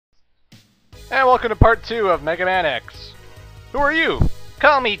And welcome to part 2 of Mega Man X. Who are you?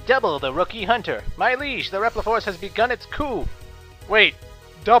 Call me Double, the Rookie Hunter. My liege, the Repliforce has begun its coup. Wait,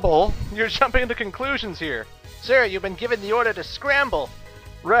 Double? You're jumping to conclusions here. Sir, you've been given the order to scramble.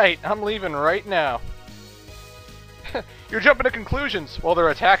 Right, I'm leaving right now. You're jumping to conclusions while they're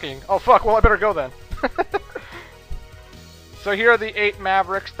attacking. Oh fuck, well I better go then. So here are the 8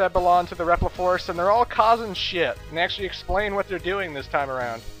 Mavericks that belong to the Repliforce, and they're all causing shit, and actually explain what they're doing this time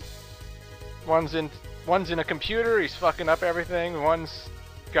around. One's in a computer, he's fucking up everything. One's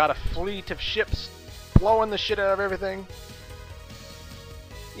got a fleet of ships blowing the shit out of everything.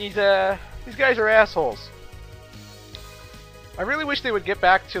 These guys are assholes. I really wish they would get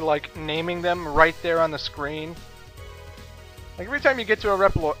back to like naming them right there on the screen. Like every time you get to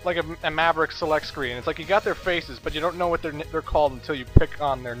a Maverick select screen, it's like you got their faces, but you don't know what they're called until you pick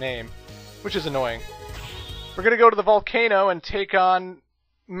on their name, which is annoying. We're gonna go to the volcano and take on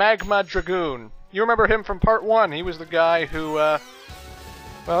Magma Dragoon. You remember him from part 1. He was the guy who,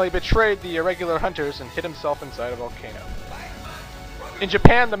 well, he betrayed the irregular hunters and hid himself inside a volcano. In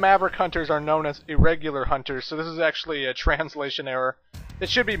Japan, the Maverick hunters are known as irregular hunters, so this is actually a translation error. It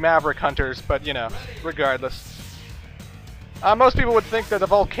should be Maverick hunters, but, you know, regardless. Most people would think that the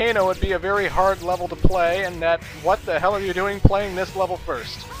volcano would be a very hard level to play, and that, what the hell are you doing playing this level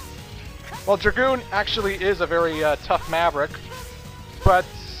first? Well, Dragoon actually is a very tough Maverick, but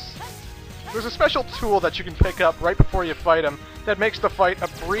there's a special tool that you can pick up right before you fight him that makes the fight a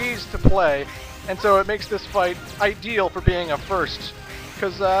breeze to play, and so it makes this fight ideal for being a first,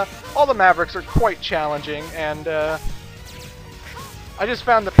 because all the Mavericks are quite challenging, and I just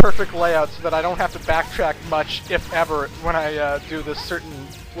found the perfect layout so that I don't have to backtrack much, if ever, when I do this certain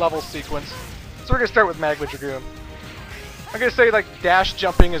level sequence. So we're going to start with Magma Dragoon. I'm going to say, like, dash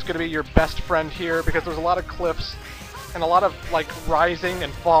jumping is going to be your best friend here, because there's a lot of cliffs and a lot of, like, rising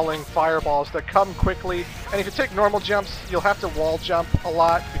and falling fireballs that come quickly. And if you take normal jumps, you'll have to wall jump a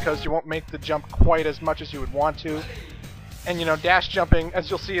lot, because you won't make the jump quite as much as you would want to. And, you know, dash jumping, as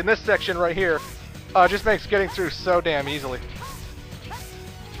you'll see in this section right here, just makes getting through so damn easily.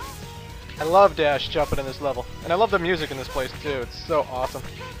 I love dash jumping in this level, and I love the music in this place too. It's so awesome.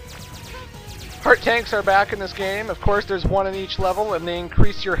 Heart tanks are back in this game. Of course, there's one in each level, and they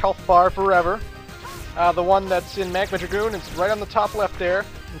increase your health bar forever. The one that's in Magma Dragoon is right on the top left there,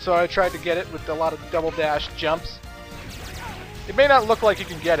 and so I tried to get it with a lot of double dash jumps. It may not look like you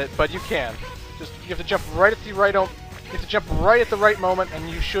can get it, but you can. Just you have to jump right at the right. You have to jump right at the right moment, and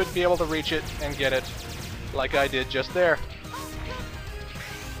you should be able to reach it and get it, like I did just there.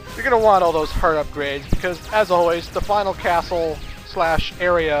 You're gonna want all those heart upgrades because, as always, the final castle slash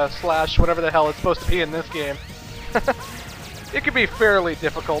area slash whatever the hell it's supposed to be in this game, it can be fairly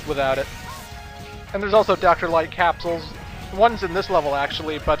difficult without it. And there's also Dr. Light capsules. One's in this level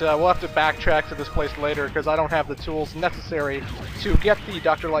actually, but we'll have to backtrack to this place later because I don't have the tools necessary to get the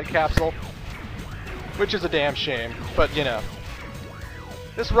Dr. Light capsule, which is a damn shame, but you know.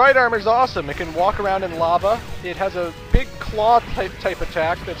 This right arm is awesome. It can walk around in lava. It has a big claw type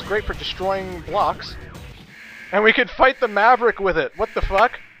attack that's great for destroying blocks. And we could fight the Maverick with it. What the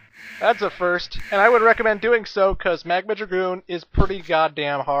fuck? That's a first. And I would recommend doing so because Magma Dragoon is pretty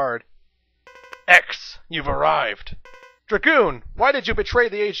goddamn hard. X, you've arrived. Dragoon, why did you betray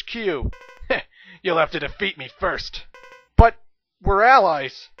the HQ? You'll have to defeat me first. But we're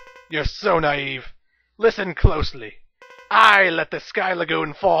allies. You're so naive. Listen closely. I let the Sky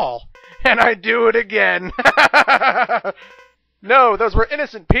Lagoon fall, and I do it again. No, those were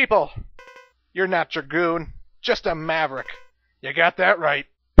innocent people. You're not Dragoon, just a Maverick. You got that right.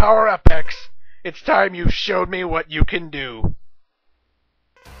 Power up, X. It's time you showed me what you can do.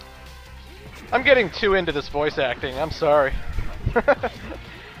 I'm getting too into this voice acting, I'm sorry.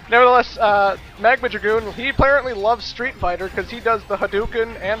 Nevertheless, Magma Dragoon, he apparently loves Street Fighter because he does the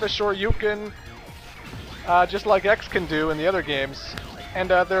Hadouken and the Shoryuken, just like X can do in the other games, and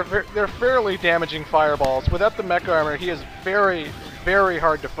they're fairly damaging fireballs. Without the mech armor, he is very, very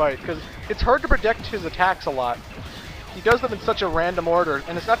hard to fight, because it's hard to predict his attacks a lot. He does them in such a random order,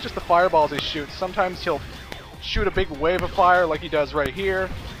 and it's not just the fireballs he shoots. Sometimes he'll shoot a big wave of fire like he does right here.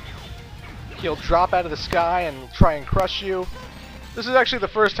 He'll drop out of the sky and try and crush you. This is actually the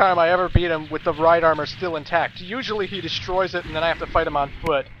first time I ever beat him with the ride armor still intact. Usually he destroys it and then I have to fight him on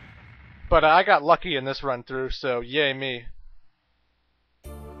foot. But I got lucky in this run through, so yay me.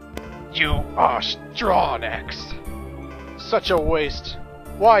 You are strong, X. Such a waste.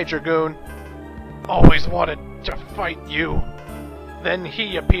 Why, Dragoon? Always wanted to fight you. Then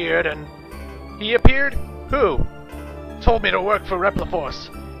he appeared and... He appeared? Who? Told me to work for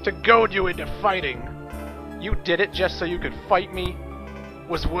Repliforce, to goad you into fighting. You did it just so you could fight me?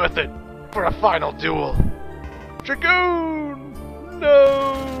 Was worth it. for a final duel. Dragoon!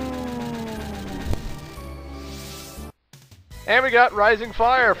 No! And we got Rising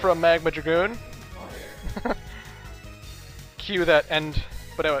Fire from Magma Dragoon. Cue that end.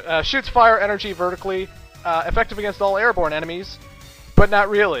 But anyway, shoots fire energy vertically, effective against all airborne enemies, but not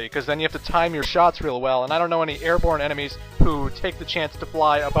really, because then you have to time your shots real well, and I don't know any airborne enemies who take the chance to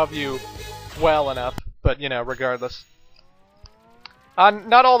fly above you well enough, but, you know, regardless.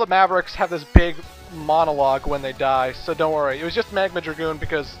 Not all the Mavericks have this big monologue when they die, so don't worry. It was just Magma Dragoon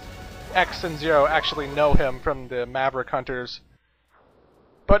because X and Zero actually know him from the Maverick Hunters.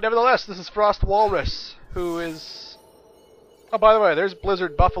 But nevertheless, this is Frost Walrus, who is... Oh, by the way, there's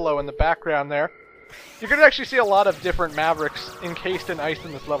Blizzard Buffalo in the background there. You can actually see a lot of different Mavericks encased in ice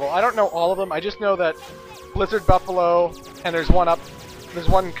in this level. I don't know all of them, I just know that Blizzard Buffalo, and there's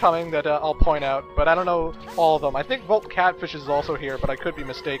one coming that I'll point out, but I don't know all of them. I think Volt Catfish is also here, but I could be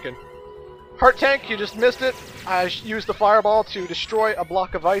mistaken. Heart Tank, you just missed it. I used the fireball to destroy a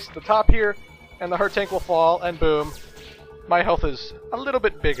block of ice at the top here, and the Heart Tank will fall, and boom. My health is a little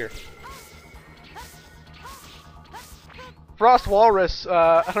bit bigger. Frost Walrus,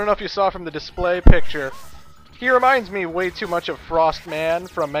 I don't know if you saw from the display picture, he reminds me way too much of Frost Man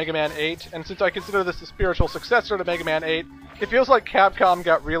from Mega Man 8, and since I consider this a spiritual successor to Mega Man 8, it feels like Capcom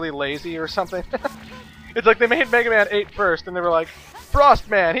got really lazy or something. It's like they made Mega Man 8 first, and they were like, Frost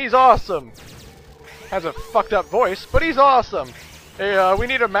Man, he's awesome! Has a fucked up voice, but he's awesome! Hey, we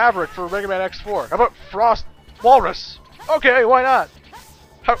need a Maverick for Mega Man X4. How about Frost Walrus? Okay, why not?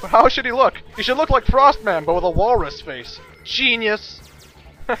 How should he look? He should look like Frost Man, but with a walrus face. Genius!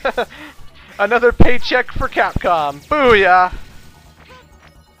 Another paycheck for Capcom. Booyah!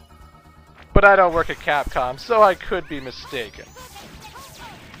 But I don't work at Capcom, so I could be mistaken.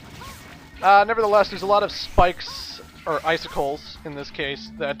 Nevertheless, there's a lot of spikes, or icicles in this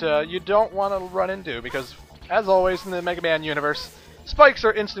case, that you don't want to run into, because, as always in the Mega Man universe, spikes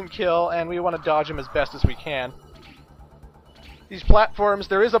are instant kill, and we want to dodge them as best as we can. These platforms,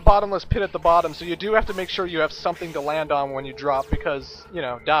 there is a bottomless pit at the bottom, so you do have to make sure you have something to land on when you drop, because, you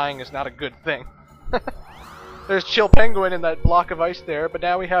know, dying is not a good thing. There's Chill Penguin in that block of ice there, but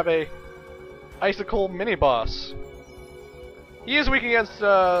now we have a icicle mini-boss. He is weak against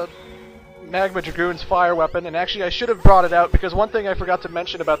Magma Dragoon's fire weapon, and actually I should have brought it out, because one thing I forgot to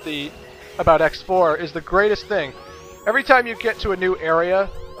mention about X4 is the greatest thing. Every time you get to a new area,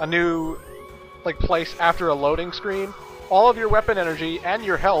 a new place after a loading screen, all of your weapon energy and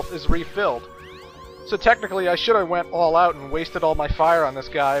your health is refilled. So technically I should have went all out and wasted all my fire on this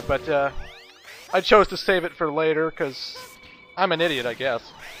guy, but I chose to save it for later, because I'm an idiot, I guess.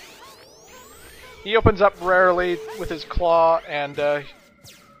 He opens up rarely with his claw, and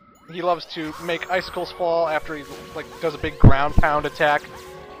he loves to make icicles fall after he does a big ground pound attack.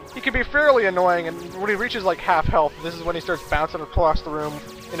 He can be fairly annoying, and when he reaches half health, this is when he starts bouncing across the room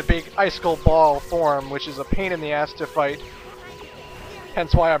in a big icicle ball form, which is a pain in the ass to fight.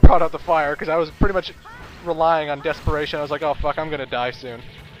 Hence why I brought out the fire, because I was pretty much relying on desperation. I was like, oh fuck, I'm gonna die soon.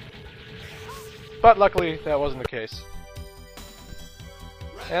 But luckily, that wasn't the case.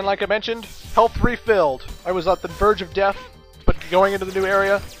 And like I mentioned, health refilled. I was at the verge of death, but going into the new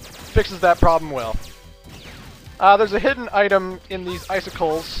area fixes that problem well. There's a hidden item in these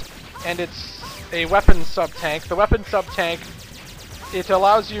icicles, and it's a weapon sub-tank. The weapon sub-tank, it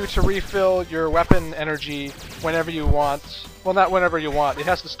allows you to refill your weapon energy whenever you want. Well, not whenever you want. It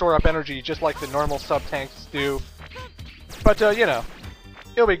has to store up energy just like the normal sub-tanks do. But, you know,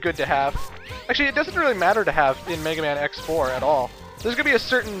 it'll be good to have. Actually, it doesn't really matter to have in Mega Man X4 at all. There's going to be a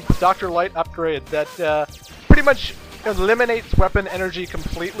certain Dr. Light upgrade that pretty much eliminates weapon energy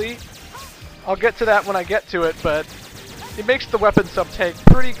completely. I'll get to that when I get to it, but it makes the weapon sub-tank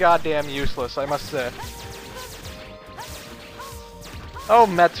pretty goddamn useless, I must say. Oh,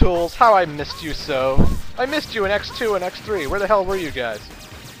 Metools, how I missed you so. I missed you in X2 and X3. Where the hell were you guys?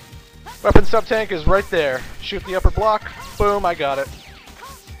 Weapon sub-tank is right there. Shoot the upper block. Boom, I got it.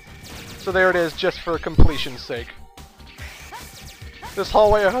 So there it is, just for completion's sake. This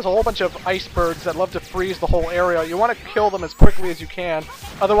hallway has a whole bunch of icebergs that love to freeze the whole area. You want to kill them as quickly as you can,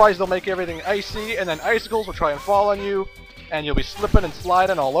 otherwise they'll make everything icy, and then icicles will try and fall on you, and you'll be slipping and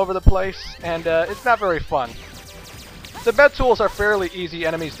sliding all over the place, and it's not very fun. The Metools are fairly easy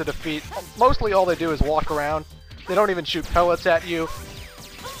enemies to defeat. Mostly all they do is walk around. They don't even shoot pellets at you.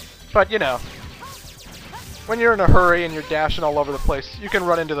 But, you know, when you're in a hurry and you're dashing all over the place, you can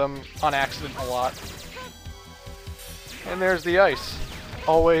run into them on accident a lot. And there's the ice.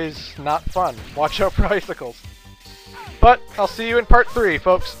 Always not fun. Watch out for icicles. But I'll see you in part 3,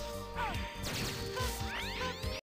 folks.